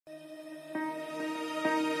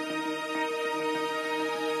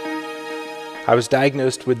I was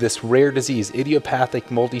diagnosed with this rare disease, idiopathic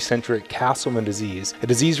multicentric Castleman disease, a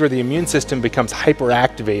disease where the immune system becomes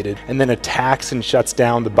hyperactivated and then attacks and shuts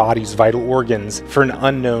down the body's vital organs for an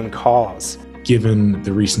unknown cause. Given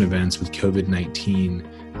the recent events with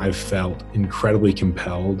COVID-19, I've felt incredibly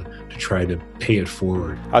compelled to try to pay it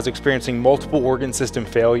forward. I was experiencing multiple organ system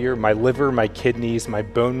failure. My liver, my kidneys, my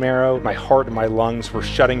bone marrow, my heart, and my lungs were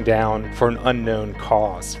shutting down for an unknown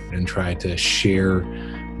cause. And try to share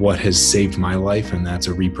what has saved my life, and that's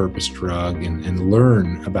a repurposed drug, and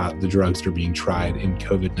learn about the drugs that are being tried in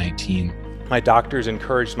COVID-19. My doctors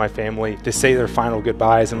encouraged my family to say their final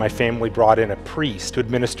goodbyes, and my family brought in a priest to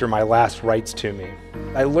administer my last rites to me.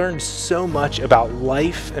 I learned so much about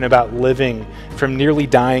life and about living from nearly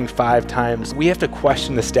dying 5 times. We have to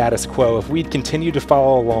question the status quo. If we'd continued to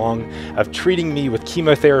follow along of treating me with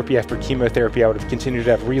chemotherapy after chemotherapy, I would have continued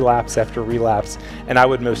to have relapse after relapse, and I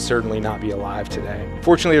would most certainly not be alive today.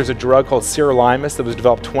 Fortunately, there's a drug called sirolimus that was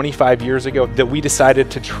developed 25 years ago that we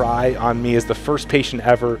decided to try on me as the first patient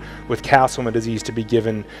ever with Castleman disease to be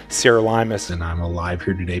given sirolimus. And I'm alive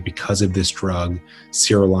here today because of this drug,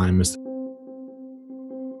 sirolimus.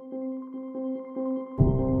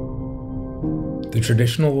 The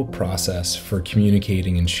traditional process for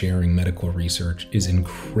communicating and sharing medical research is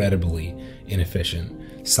incredibly inefficient.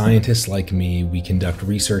 Scientists like me, we conduct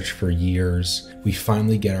research for years. We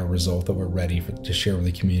finally get our result that we're ready to share with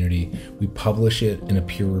the community. We publish it in a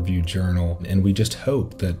peer-reviewed journal, and we just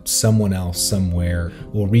hope that someone else somewhere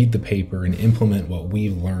will read the paper and implement what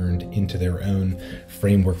we've learned into their own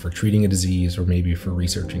framework for treating a disease or maybe for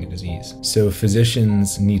researching a disease. So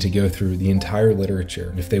physicians need to go through the entire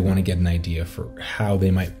literature if they want to get an idea for how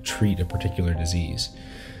they might treat a particular disease.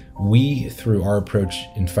 We, through our approach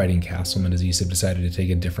in fighting Castleman disease, have decided to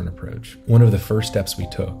take a different approach. One of the first steps we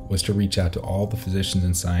took was to reach out to all the physicians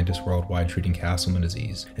and scientists worldwide treating Castleman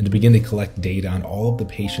disease and to begin to collect data on all of the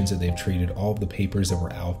patients that they've treated, all of the papers that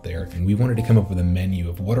were out there. And we wanted to come up with a menu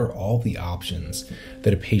of what are all the options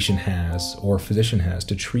that a patient has or a physician has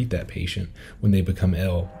to treat that patient when they become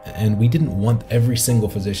ill. And we didn't want every single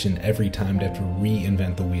physician every time to have to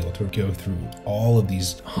reinvent the wheel, to go through all of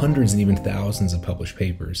these hundreds and even thousands of published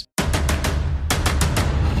papers.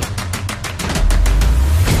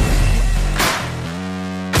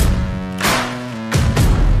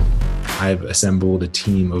 I've assembled a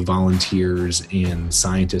team of volunteers and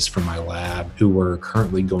scientists from my lab who are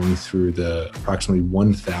currently going through the approximately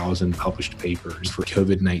 1,000 published papers for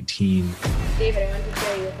COVID-19. David, I wanted to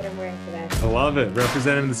show you what I'm wearing today. I love it.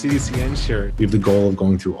 Representing the CDCN shirt. We have the goal of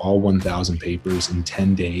going through all 1,000 papers in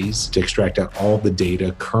 10 days to extract out all the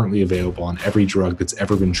data currently available on every drug that's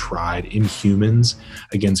ever been tried in humans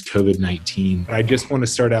against COVID-19. I just want to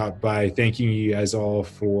start out by thanking you guys all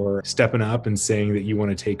for stepping up and saying that you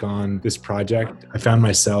want to take on this project. I found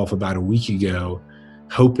myself about a week ago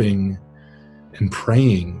hoping and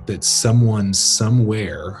praying that someone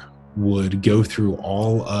somewhere would go through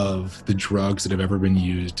all of the drugs that have ever been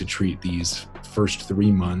used to treat these first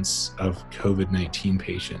 3 months of COVID-19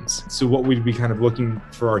 patients. So what we'd be kind of looking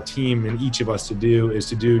for our team and each of us to do is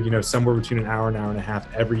to do, somewhere between an hour and a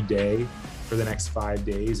half every day for the next 5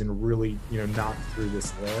 days and really, knock through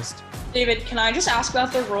this list. David, can I just ask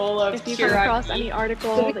about the role of if you come across any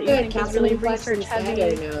article that you think is really research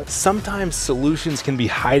heavy? Sometimes solutions can be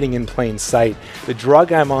hiding in plain sight. The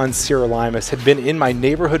drug I'm on, sirolimus, had been in my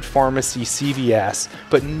neighborhood pharmacy, CVS,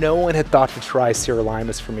 but no one had thought to try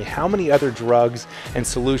sirolimus for me. How many other drugs and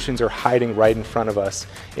solutions are hiding right in front of us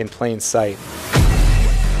in plain sight?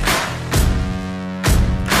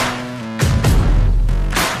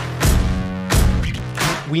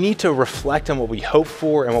 We need to reflect on what we hope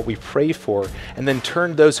for and what we pray for, and then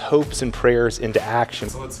turn those hopes and prayers into action.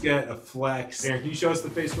 So let's get a flex. Aaron, can you show us the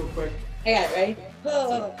face real quick? I got it, ready?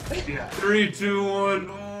 Oh. Yeah. 3, 2, 1.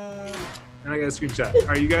 And I got a screenshot. All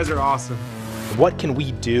right, you guys are awesome. What can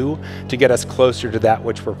we do to get us closer to that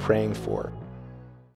which we're praying for?